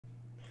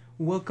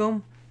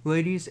Welcome,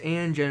 ladies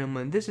and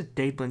gentlemen. This is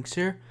DataBlinx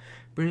here,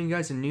 bringing you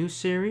guys a new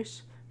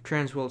series,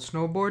 TransWorld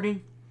Snowboarding.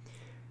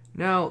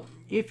 Now,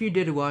 if you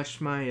did watch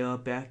my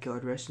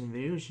backyard wrestling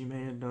videos, you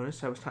may have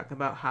noticed I was talking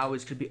about how I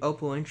was going to be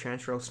uploading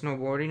TransWorld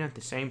Snowboarding at the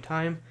same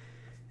time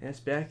as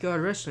backyard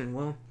wrestling.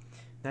 Well,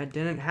 that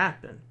didn't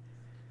happen.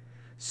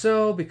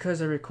 So,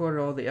 because I recorded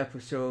all the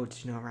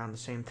episodes, around the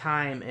same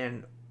time,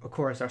 and of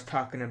course I was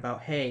talking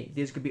about, hey,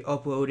 these could be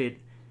uploaded,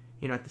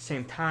 at the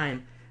same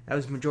time. That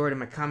was the majority of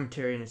my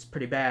commentary, and it's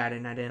pretty bad,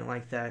 and I didn't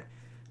like that.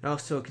 And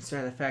also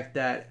considering the fact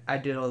that I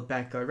did all the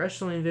backyard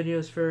wrestling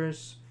videos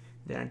first,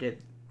 then I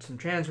did some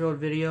TransWorld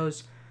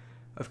videos.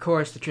 Of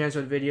course, the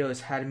TransWorld videos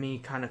had me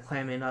kind of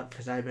clamming up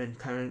because I've been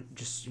kind of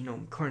just,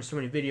 recording so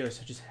many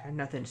videos, I just had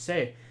nothing to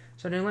say.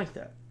 So I didn't like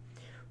that.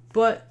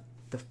 But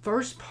the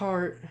first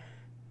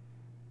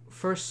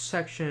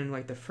section,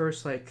 like the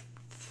first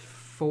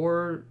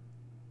 4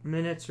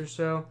 minutes or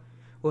so,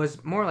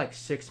 was more like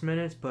 6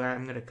 minutes, but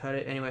I'm going to cut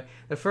it. Anyway,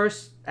 the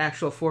first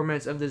actual 4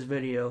 minutes of this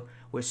video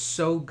was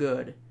so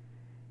good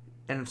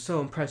and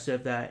so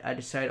impressive that I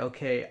decided,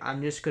 okay,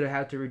 I'm just going to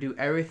have to redo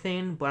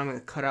everything, but I'm going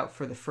to cut out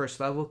for the first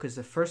level because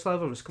the first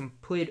level was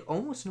completed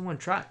almost in one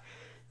try.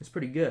 It's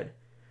pretty good.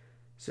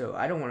 So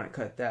I don't want to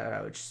cut that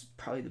out. It's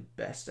probably the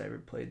best I ever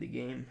played the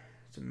game.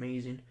 It's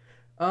amazing.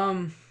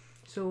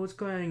 So let's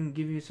go ahead and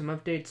give you some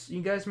updates.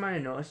 You guys might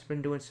have noticed I've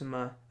been doing some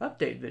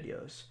update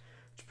videos.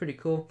 It's pretty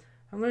cool.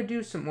 I'm going to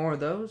do some more of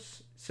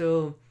those.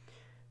 So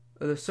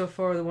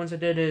far the ones I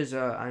did is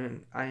I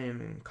am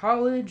in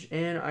college,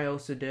 and I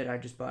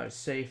just bought a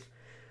safe.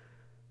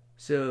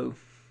 So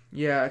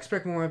yeah, I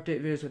expect more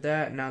update videos with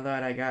that now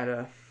that I got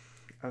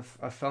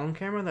a phone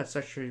camera that's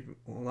actually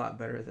a lot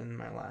better than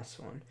my last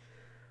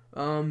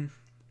one.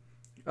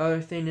 Other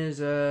thing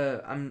is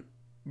I'm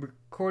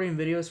recording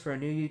videos for a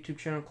new YouTube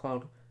channel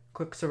called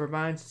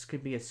ToxicMines. This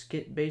could be a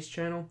skit based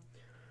channel.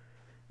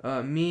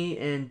 Me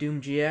and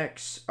Doom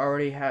Jx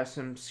already have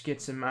some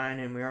skits in mind,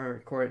 and we already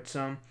recorded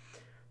some.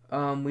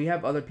 We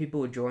have other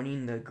people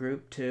joining the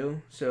group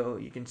too, so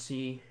you can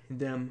see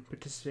them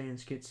participating in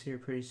skits here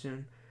pretty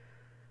soon.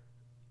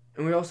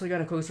 And we also got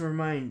a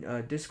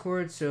ToxicMines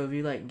Discord, so if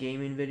you like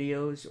gaming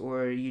videos,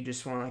 or you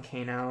just want to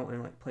hang out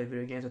and play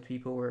video games with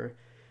people, or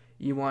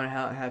you want to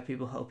have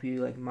people help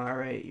you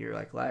moderate your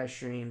live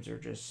streams, or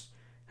just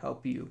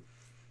help you,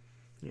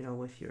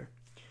 with your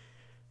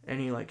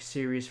any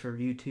series for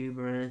YouTube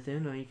or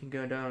anything, you can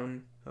go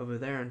down over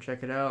there and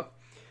check it out.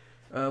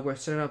 We're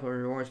setting up a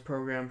rewards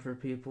program for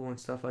people and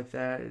stuff like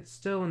that. It's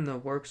still in the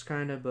works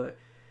kinda, but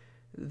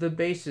the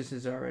basis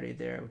is already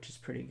there, which is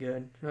pretty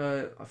good.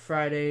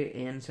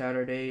 Friday and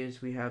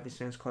Saturdays we have these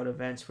things called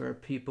events where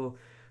people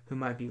who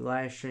might be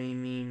live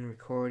streaming,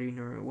 recording,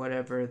 or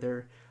whatever,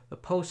 they'll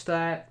post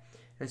that,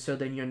 and so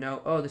then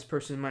oh, this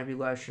person might be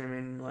live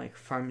streaming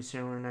Farming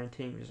Simulator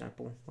 19, for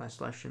example, last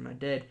live stream I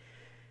did.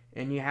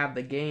 And you have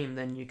the game,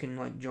 then you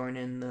can join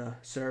in the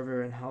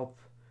server and help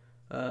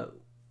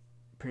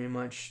pretty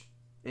much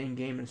in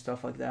game and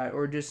stuff like that,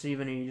 or just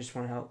even if you just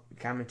want to help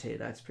commentate,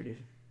 that's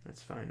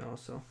fine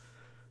also.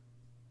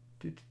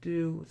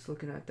 Let's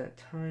looking at that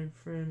time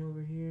frame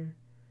over here.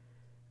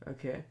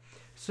 Okay,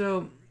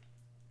 so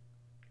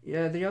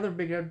yeah, the other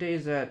big update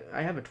is that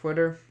I have a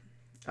Twitter.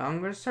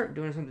 I'm gonna start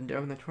doing something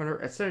different with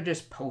Twitter instead of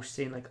just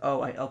posting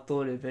oh, I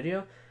uploaded a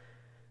video,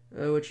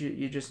 which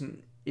you just,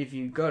 if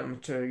you go to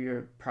Twitter,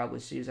 you'll probably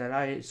see is that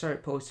I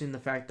started posting the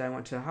fact that I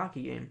went to a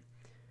hockey game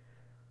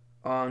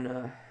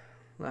on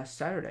last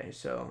Saturday.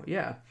 So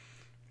yeah,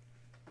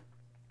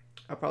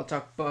 I'll probably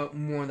talk about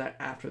more of that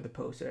after the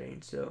post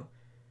editing. So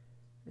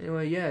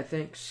anyway, yeah,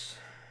 thanks.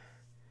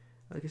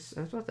 I guess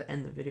I was about to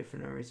end the video for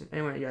no reason.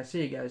 Anyway, yeah,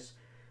 see you guys.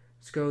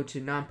 Let's go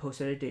to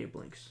non-post edit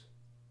DataBlinx.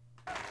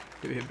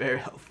 It'll be very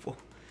helpful.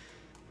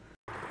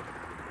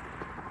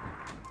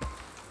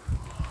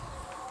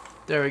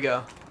 There we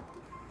go.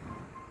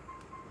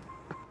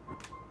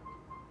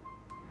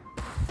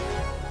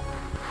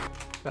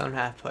 Found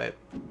half pipe.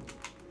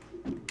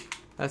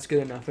 That's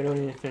good enough. We don't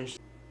need to finish.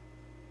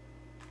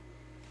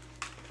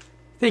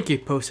 Thank you,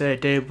 post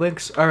edit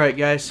DataBlinx. Alright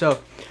guys,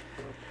 so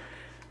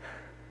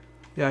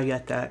yeah, I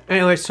got that.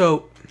 Anyway,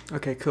 so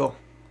okay, cool.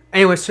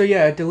 Anyway, so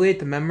yeah, I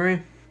deleted the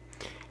memory,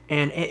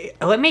 and it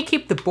let me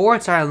keep the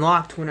boards I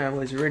unlocked when I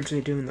was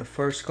originally doing the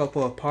first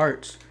couple of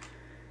parts.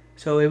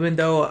 So even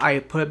though I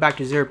put it back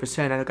to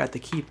 0%, I got to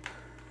keep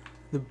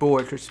the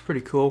boards, which is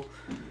pretty cool.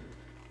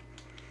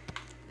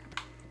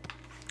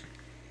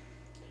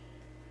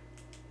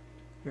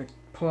 I'm gonna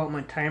pull out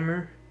my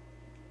timer,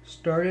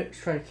 start it,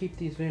 try to keep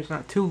these videos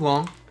not too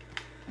long.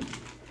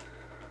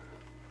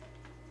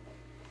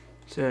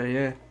 So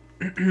yeah.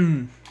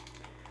 Dun,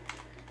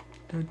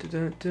 dun,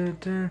 dun, dun,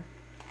 dun.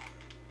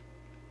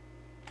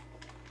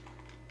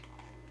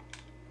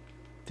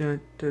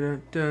 Dun,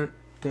 dun, dun,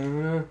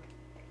 dun.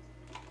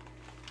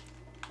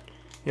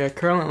 Yeah,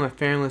 currently my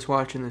family's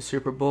watching the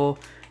Super Bowl.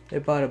 They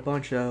bought a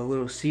bunch of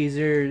Little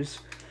Caesars.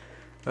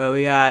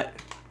 We got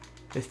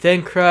the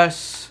thin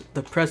crust,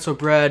 the pretzel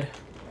bread,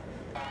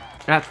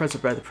 not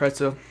pretzel bread, the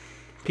pretzel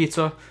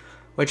pizza,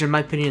 which in my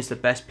opinion is the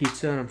best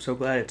pizza, and I'm so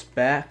glad it's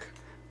back.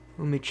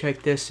 Let me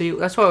check this. See,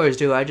 that's what I always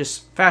do. I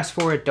just fast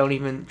forward, don't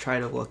even try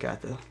to look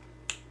at the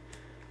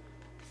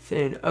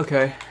thing.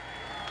 Okay.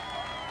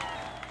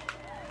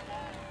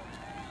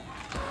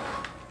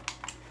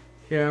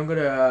 Here, I'm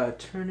gonna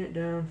turn it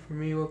down for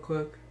me real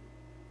quick.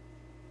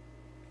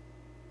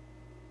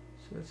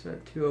 So it's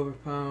not too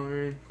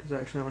overpowering, because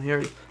I actually don't hear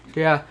it. So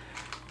yeah,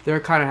 they're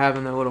kind of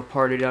having a little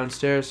party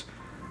downstairs.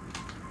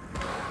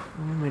 What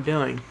am I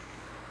doing?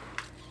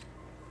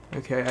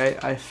 Okay,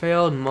 I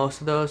failed most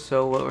of those,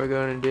 so what we're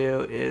going to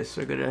do is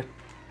we're going to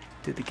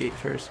do the gate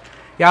first.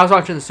 Yeah, I was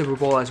watching the Super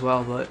Bowl as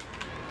well, but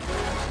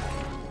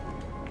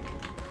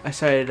I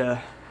decided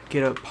to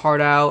get a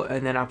part out,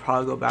 and then I'll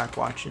probably go back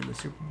watching the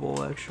Super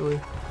Bowl, actually.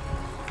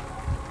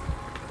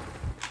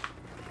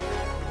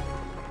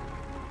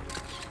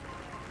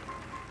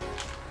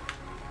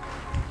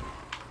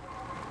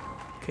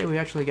 Okay, we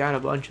actually got a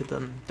bunch of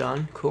them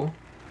done. Cool.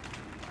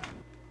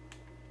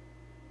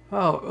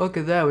 Oh, look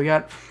at that. We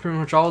got pretty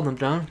much all of them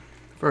done.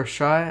 First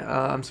try.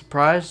 I'm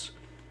surprised.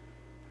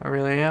 I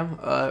really am.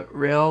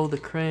 Rail, the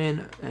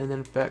crane, and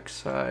then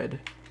backside.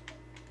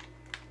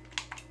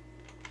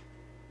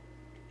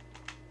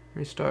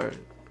 Restart.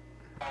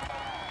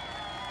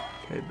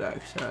 Okay,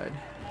 backside.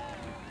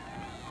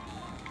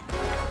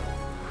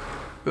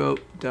 Oh,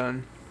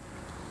 done.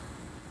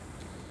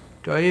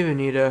 Do I even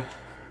need to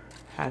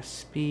have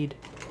speed?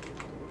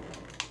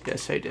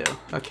 Yes, I do.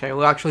 Okay,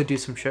 we'll actually do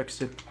some tricks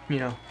to, you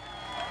know,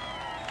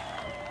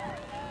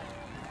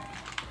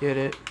 get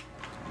it.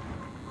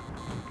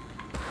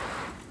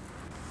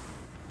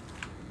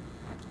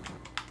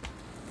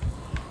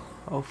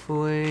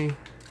 Hopefully.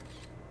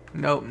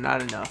 Nope,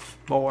 not enough.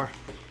 More.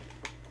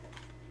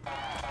 So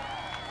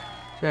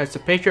yeah, it's the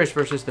Patriots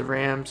versus the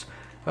Rams.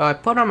 I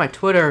put on my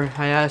Twitter,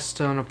 I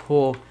asked on a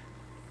poll,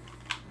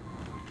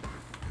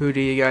 who do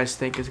you guys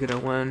think is going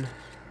to win?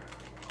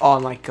 Oh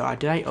my god,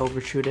 did I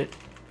overshoot it?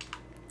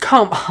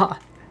 Come on.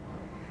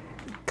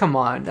 Come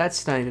on,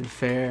 that's not even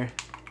fair.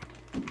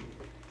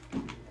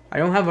 I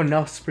don't have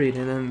enough speed,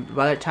 and then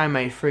by the time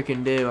I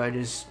freaking do, I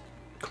just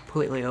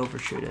completely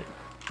overshoot it.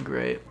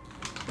 Great.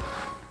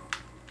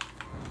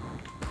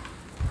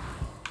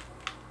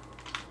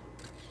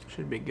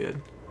 Should be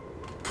good.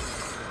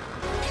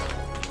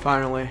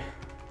 Finally.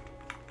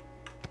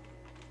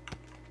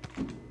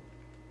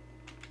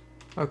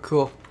 Oh,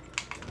 cool.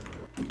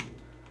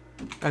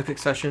 Epic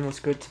session. Let's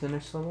go to the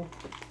next level.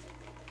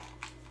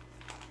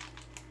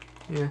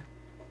 Yeah.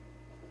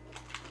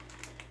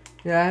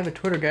 Yeah, I have a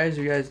Twitter, guys.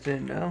 You guys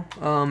didn't know.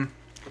 I'm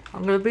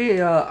gonna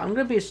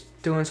be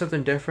doing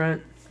something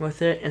different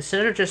with it.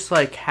 Instead of just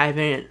like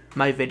having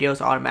my videos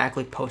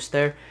automatically post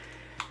there.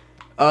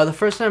 The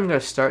first thing I'm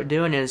gonna start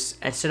doing is,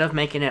 instead of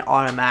making it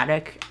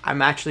automatic,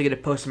 I'm actually gonna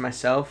post it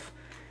myself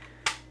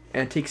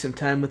and take some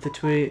time with the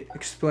tweet,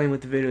 explain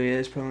what the video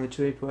is, put on the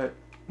tweet, but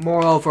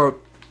moreover,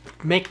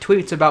 make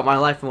tweets about my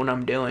life and what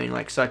I'm doing,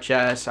 like such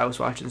as I was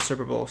watching the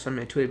Super Bowl, so I'm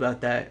gonna tweet about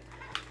that.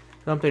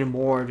 Something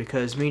more,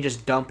 because me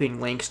just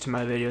dumping links to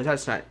my videos,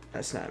 that's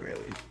not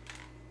really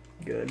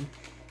good.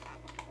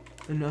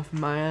 Enough in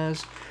my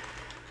ass.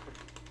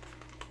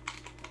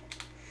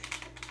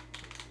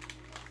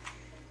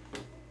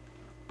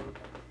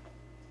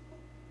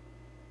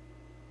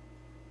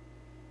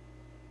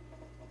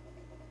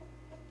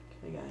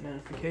 Okay, got a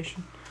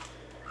notification.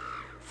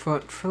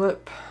 Front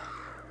flip.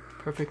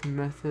 Perfect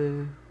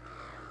method.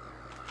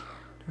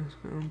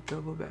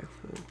 Double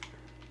backflip.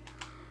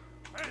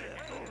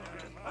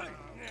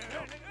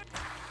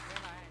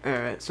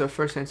 Alright, so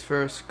first things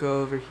first, go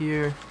over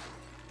here.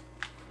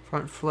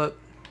 Front flip.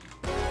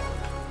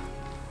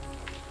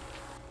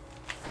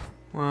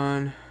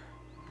 1,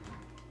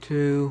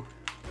 2.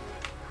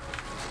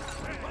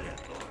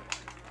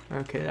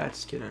 Okay,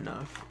 that's good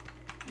enough.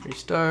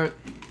 Restart.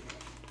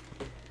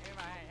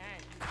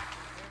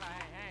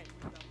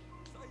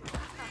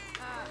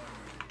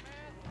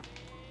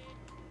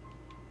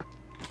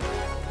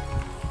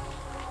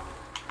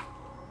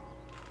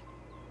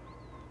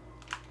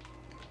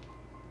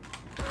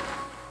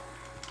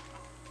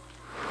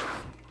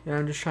 Yeah,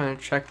 I'm just trying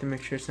to check to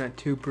make sure it's not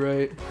too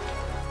bright.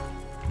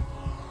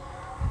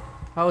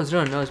 I was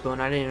doing nose bone,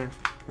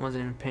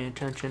 wasn't even paying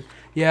attention.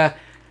 Yeah,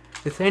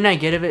 the thing I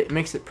get of it,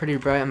 makes it pretty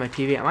bright on my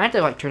TV. I might have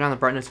to like turn down the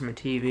brightness of my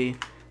TV,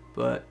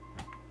 but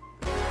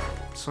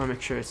just want to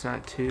make sure it's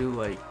not too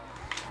like,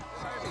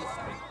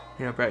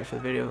 you know, bright for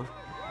the video.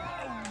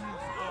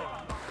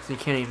 Cause you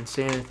can't even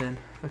see anything.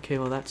 Okay,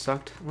 well that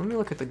sucked. Let me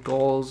look at the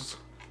goals.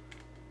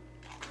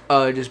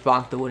 Oh, I just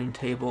bonked the wooden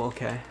table.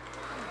 Okay.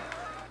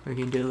 We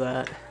can do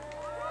that.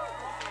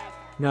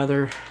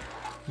 Another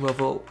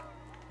level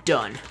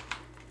done.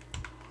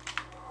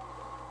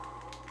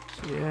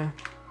 So yeah.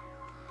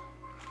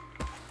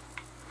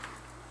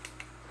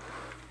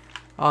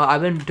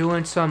 I've been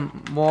doing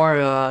some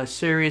more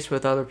series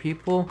with other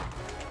people,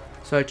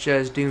 such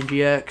as Doom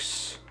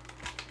Jx,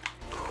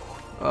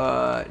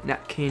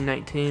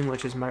 King19,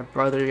 which is my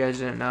brother, you guys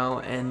didn't know,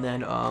 and then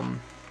well,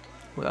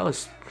 that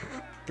was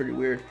pretty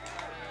weird.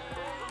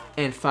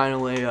 And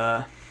finally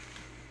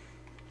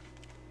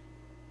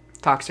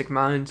Toxic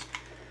Minds.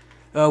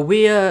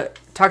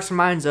 Toxic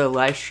Minds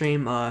live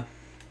stream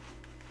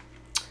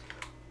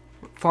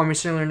Farming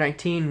Simulator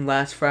 19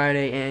 last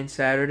Friday and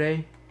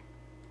Saturday.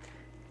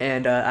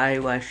 And I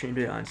live streamed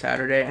it on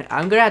Saturday. And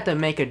I'm gonna have to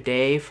make a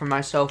day for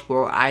myself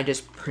where I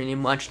just pretty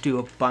much do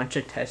a bunch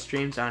of test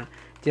streams on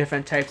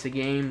different types of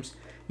games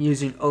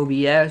using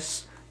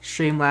OBS,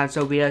 Streamlabs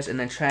OBS, and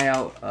then try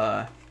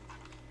out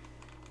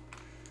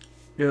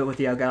do it with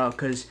the Elgato,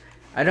 because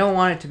I don't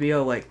want it to be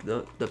all like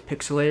the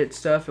pixelated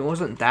stuff. It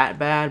wasn't that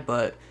bad,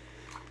 but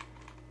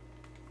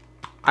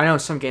I know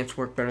some games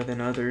work better than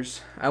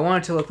others. I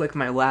want it to look like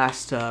my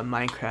last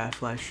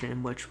Minecraft live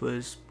stream, which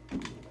was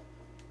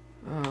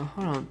hold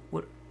on,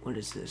 what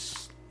is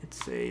this?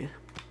 It's a,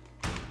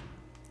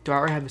 do I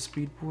already have a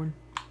speed board?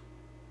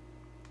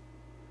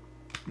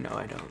 No,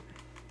 I don't.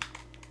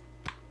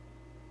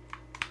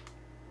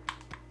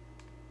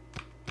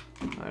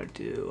 I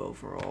do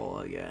overall,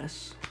 I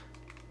guess.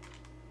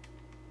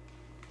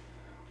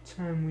 What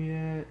time we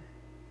at?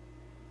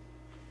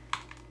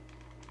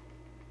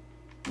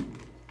 I'm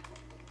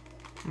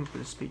gonna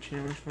put a speed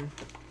challenge one.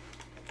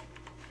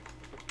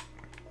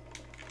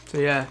 So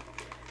yeah.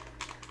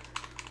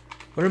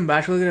 What I'm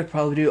actually gonna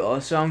probably do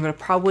also, I'm gonna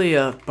probably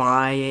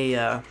buy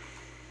a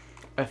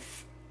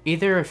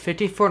either a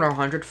 50-foot or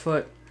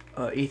 100-foot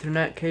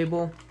Ethernet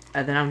cable,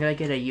 and then I'm gonna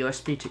get a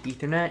USB to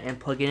Ethernet and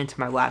plug it into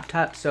my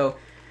laptop. So,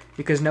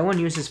 because no one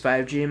uses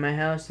 5G in my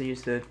house, they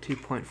use the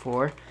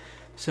 2.4.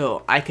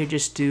 So I could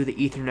just do the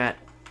Ethernet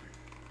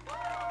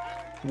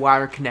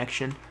wire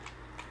connection,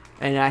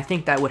 and I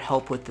think that would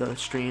help with the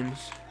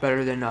streams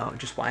better than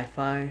just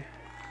Wi-Fi.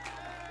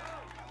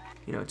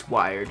 You know, it's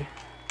wired.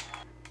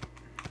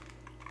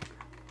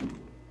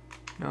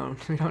 No,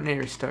 we don't need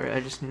to restart. I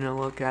just need to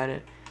look at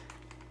it.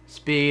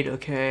 Speed,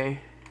 okay.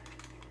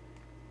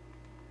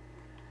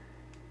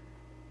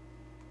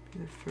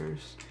 The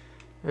first.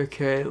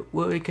 Okay,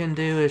 what we can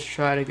do is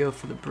try to go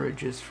for the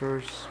bridges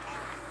first.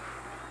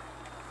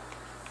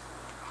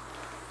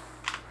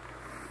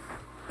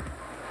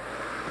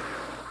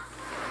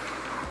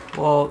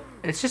 Well,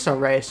 it's just a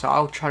race, so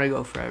I'll try to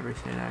go for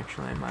everything,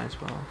 actually. I might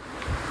as well.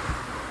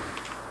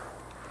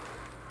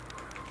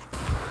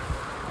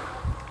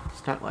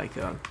 It's not like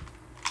a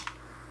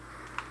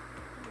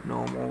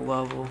normal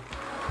level.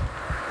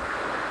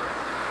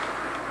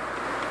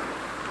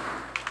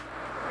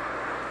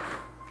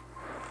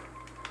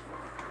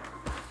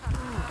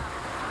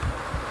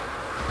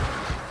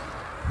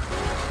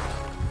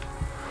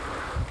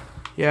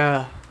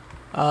 Yeah,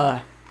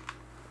 on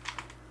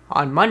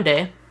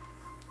Monday,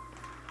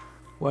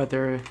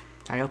 whether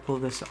I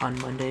upload this on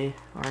Monday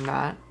or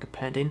not,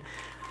 depending,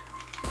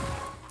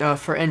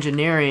 for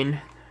engineering,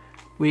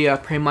 we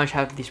pretty much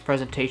have these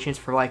presentations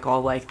for like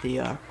all like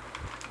the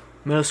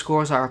middle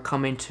schools are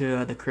coming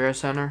to the career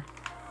center,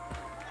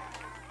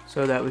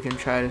 so that we can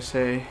try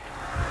to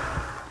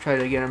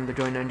get them to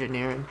join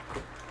engineering.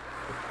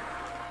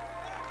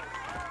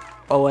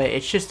 Oh wait,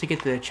 it's just to get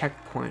to the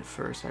checkpoint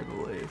first, I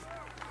believe.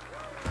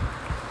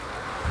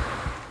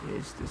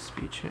 Is the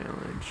speed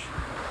challenge?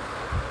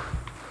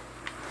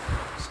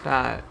 It's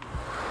not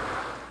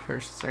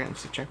first, second,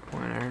 it's the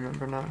checkpoint. I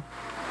remember now.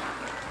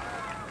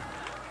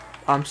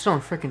 I'm still in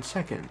freaking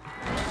second.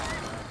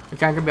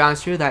 Okay, I'm gonna be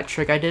honest with you, that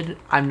trick I did,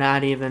 I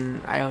don't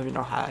even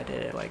know how I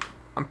did it. Like,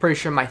 I'm pretty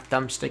sure my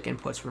thumbstick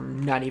inputs were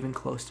not even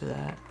close to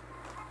that.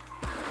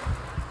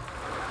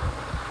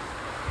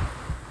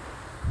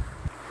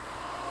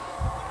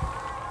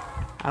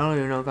 I don't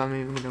even know if I'm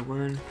even gonna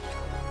win.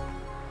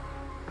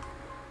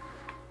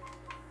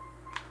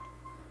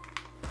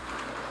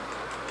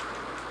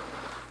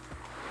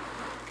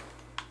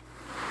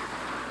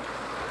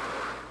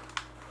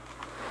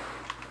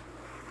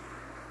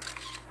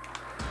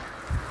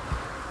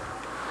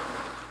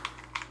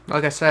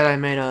 Like I said,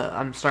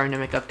 I'm starting to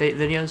make update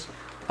videos.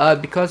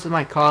 Because of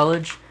my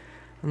college,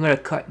 I'm gonna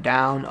cut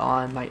down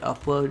on my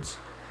uploads,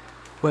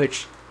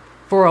 which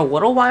for a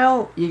little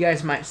while, you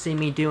guys might see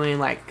me doing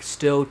like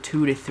still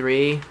 2 to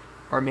 3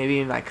 or maybe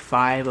even like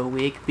 5 a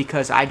week,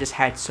 because I just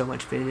had so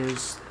much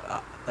videos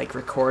like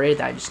recorded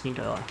that I just need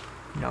to,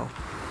 you know,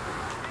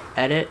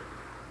 edit.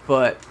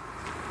 But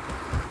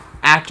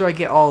after I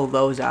get all of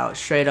those out,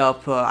 straight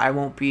up, I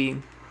won't be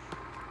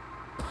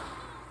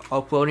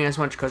uploading as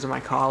much because of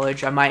my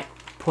college. I might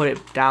put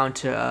it down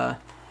to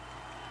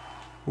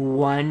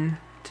 1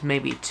 to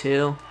maybe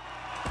 2.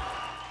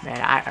 Man,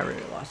 I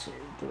really lost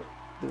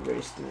the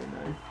race doing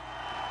that.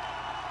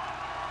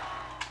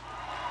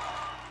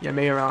 Yeah,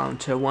 maybe around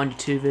to 1 to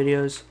 2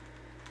 videos.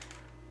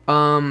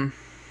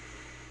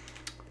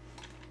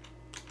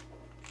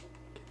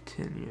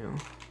 Continue.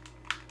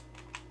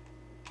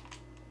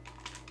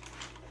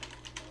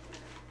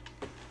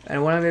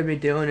 And what I'm going to be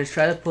doing is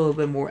try to put a little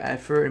bit more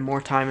effort and more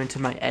time into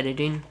my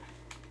editing,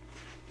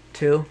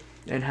 too,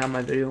 and how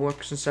my video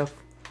works and stuff.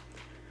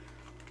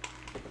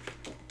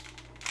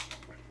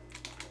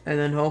 And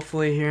then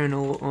hopefully here in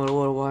a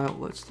little while,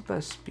 what's the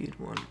best speed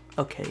one?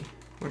 Okay,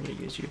 we're going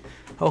to use you.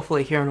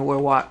 Hopefully here in a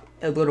little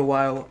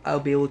while, I'll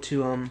be able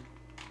to,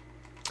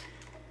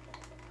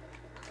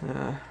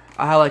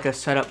 I have like a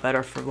setup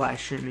better for live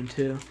streaming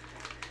too.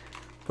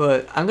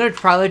 But I'm gonna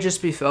probably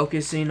just be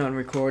focusing on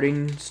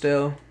recording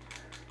still,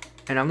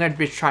 and I'm gonna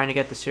be trying to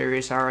get the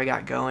series I already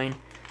got going.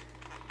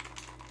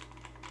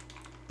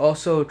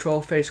 Also,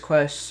 Troll Face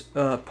Quest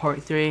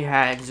Part 3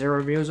 had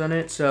 0 views on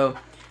it, so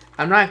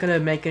I'm not gonna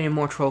make any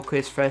more Troll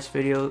Face Quest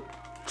videos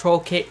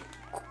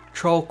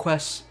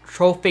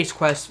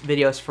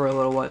for a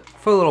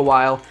little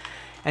while.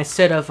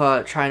 Instead of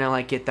trying to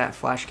like get that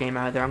Flash game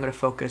out of there, I'm gonna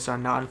focus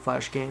on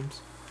non-Flash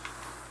games.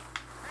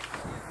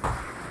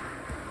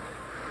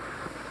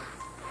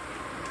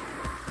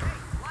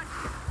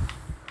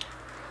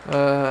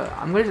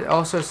 I'm gonna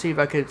also see if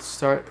I could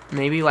start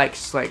maybe like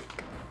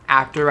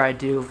after I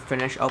do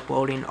finish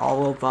uploading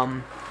all of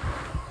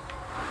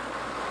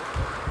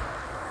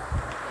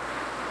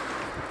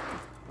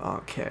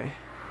Okay.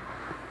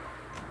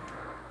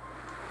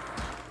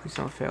 Please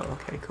don't fail.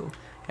 Okay, cool.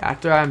 Yeah,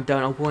 after I'm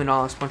done uploading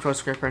all of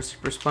SpongeBob SquarePants and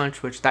Super Sponge,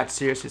 which that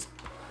series is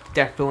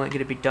definitely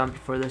gonna be done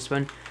before this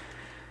one,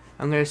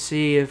 I'm gonna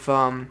see if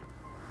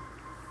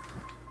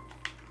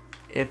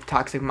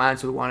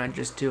ToxicMines would want to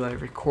just do a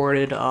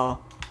recorded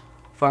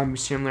Farming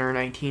Simulator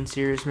 19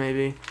 series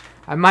maybe.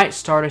 I might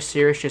start a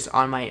series just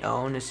on my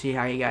own to see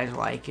how you guys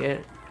like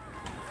it.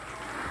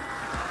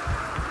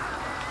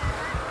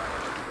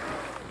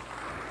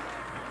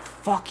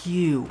 Fuck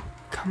you.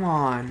 Come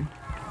on.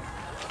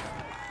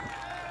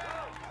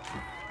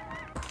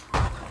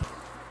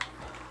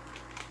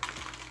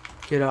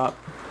 Get up.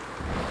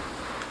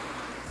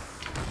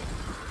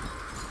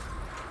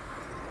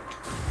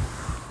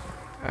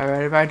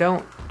 Alright, if I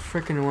don't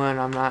freaking win,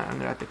 I'm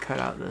gonna have to cut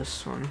out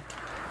this one.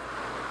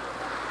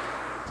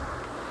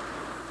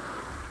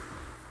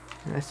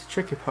 And that's the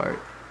tricky part.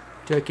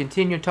 Do I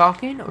continue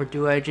talking, or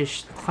do I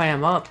just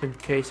clam up in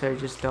case I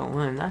just don't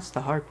win? That's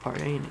the hard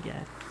part, ain't it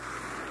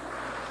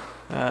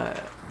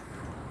yet?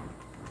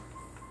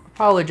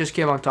 Probably just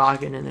keep on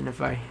talking, and then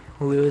if I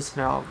lose,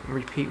 then I'll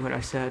repeat what I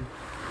said.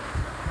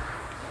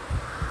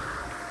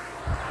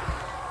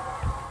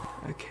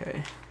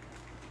 Okay.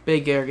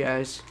 Big air,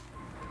 guys.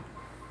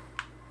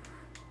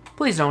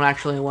 Please don't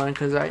actually win,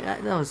 because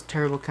that was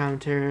terrible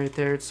commentary right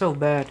there. It's so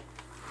bad.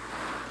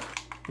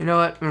 You know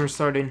what? I'm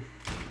restarting.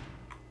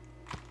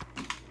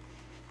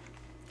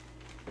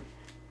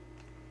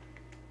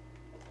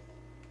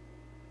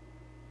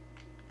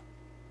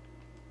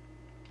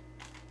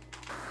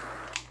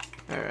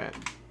 Alright.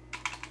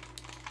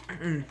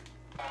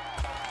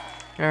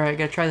 Alright,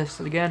 gotta try this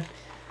again.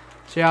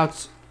 See how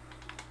it's...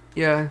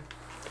 Yeah.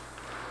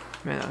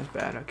 Man, that was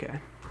bad. Okay.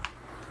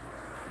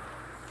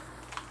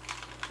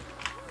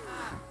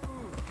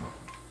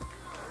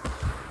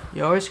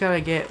 You always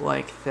gotta get,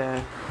 like,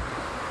 the...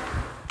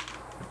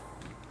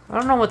 I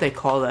don't know what they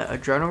call that.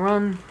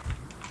 Adrenaline?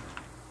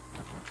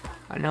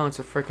 I know it's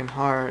a freaking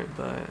hard,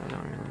 but I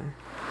don't really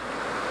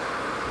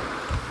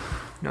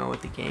know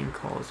what the game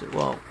calls it.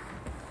 Well,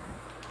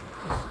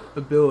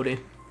 ability.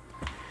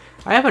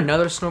 I have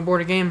another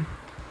snowboarding game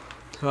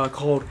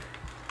called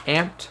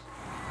Amped.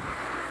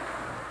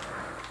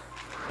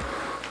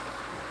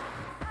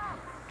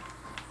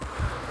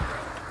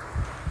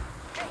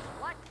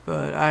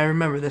 But I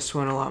remember this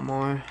one a lot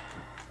more.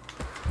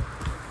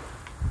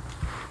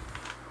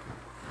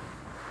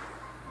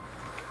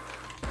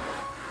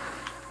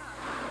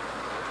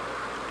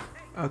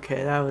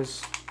 Okay, that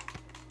was...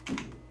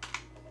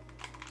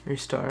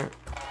 Restart.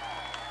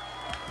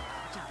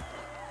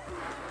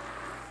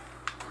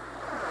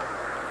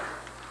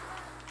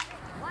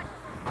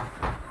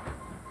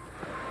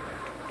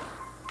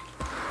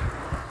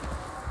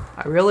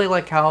 I really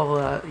like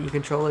how you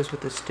control this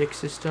with the stick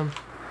system.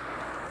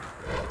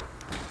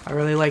 I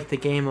really like the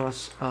game of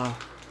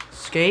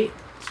Skate,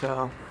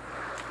 so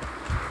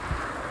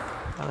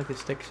I like the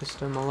stick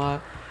system a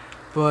lot.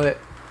 But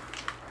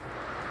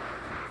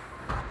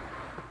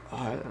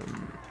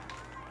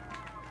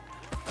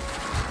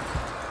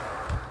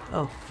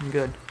oh, I'm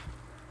good.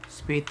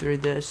 Speed through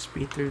this,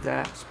 speed through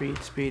that, speed,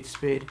 speed,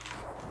 speed.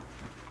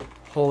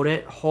 Hold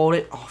it, hold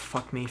it. Oh,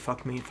 fuck me,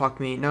 fuck me, fuck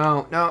me.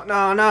 No, no,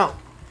 no, no.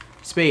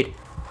 Speed.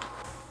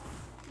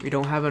 We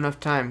don't have enough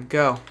time.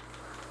 Go.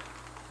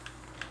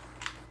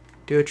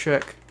 Do a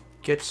trick.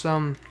 Get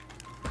some...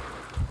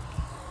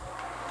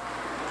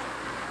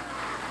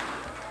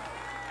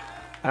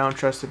 I don't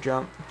trust the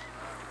jump.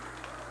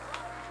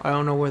 I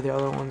don't know where the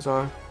other ones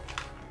are.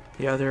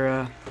 The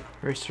other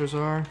racers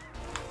are.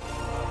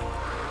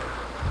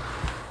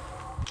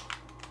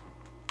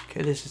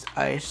 Okay, this is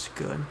ice.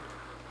 Good.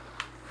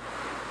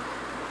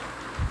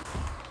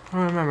 I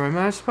don't remember. Am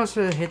I supposed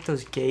to hit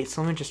those gates?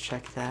 Let me just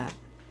check that.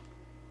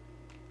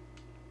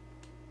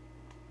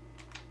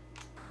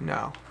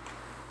 No.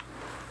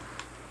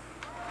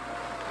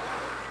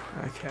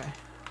 Okay.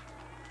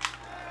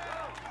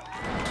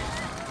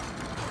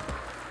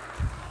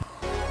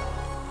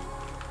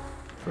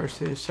 First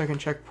to the second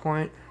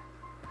checkpoint.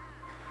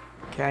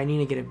 Okay, I need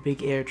to get a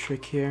big air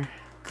trick here.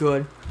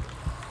 Good.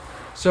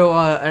 So,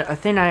 a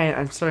thing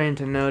I'm starting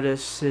to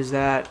notice is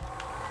that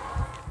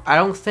I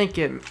don't think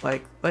it,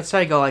 like, let's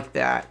say I go like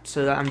that.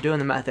 So that I'm doing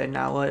the method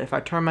now. What if I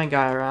turn my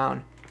guy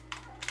around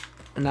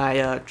and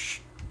I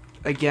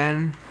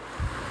again?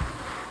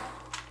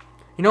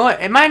 You know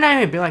what? It might not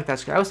even be like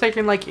that. I was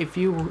thinking like if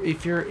you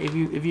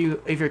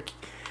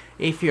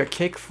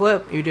kick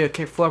flip, you do a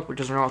kick flip, which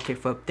is a normal kick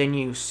flip. Then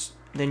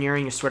you're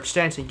in your switch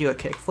stance and you do a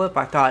kick flip.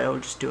 I thought it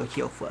would just do a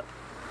heel flip.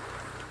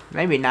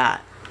 Maybe not.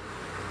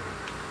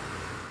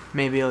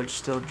 Maybe it'll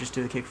still just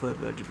do a kick flip,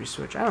 but it'll just be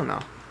switch. I don't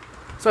know.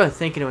 That's what I was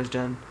thinking it was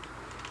done.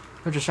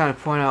 I'm just trying to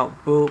point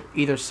out, boop,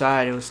 either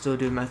side, it will still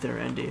do method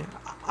or ND.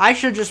 I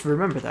should just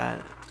remember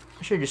that.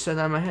 I should have just said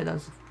that in my head.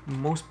 That's the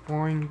most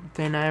boring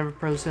thing I ever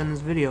probably said in this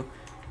video.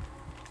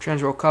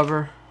 TransWorld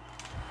cover.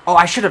 Oh,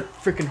 I should have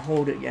freaking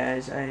hold it,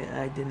 guys.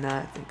 I did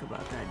not think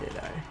about that, did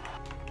I?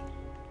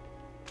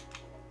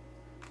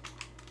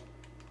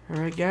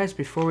 Alright, guys,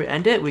 before we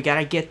end it, we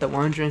gotta get the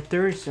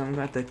 130, so I'm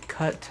going to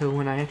cut to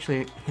when I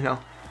actually, you know,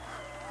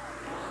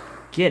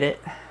 get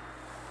it.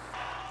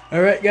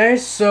 Alright,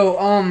 guys, so,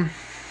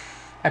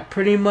 I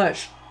pretty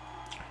much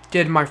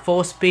did my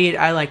full speed.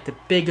 I like the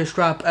biggest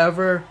drop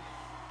ever,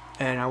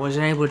 and I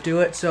wasn't able to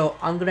do it, so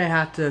I'm gonna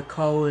have to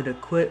call it a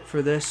quit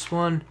for this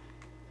one.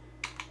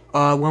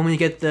 When we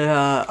get the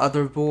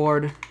other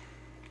board,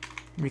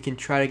 we can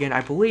try it again.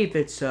 I believe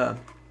it's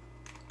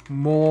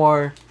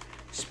more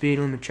speed.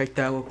 Let me check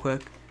that real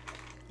quick.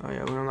 Oh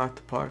yeah, we unlocked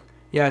the park.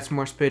 Yeah, it's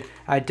more speed.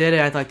 I did it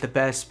at like the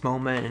best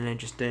moment, and I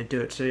just didn't do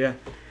it. So yeah,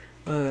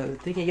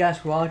 thank you guys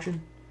for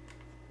watching.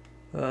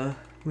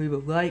 Leave a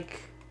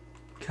like,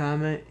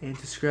 comment, and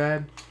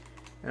subscribe,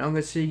 and I'm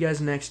gonna see you guys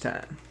next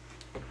time.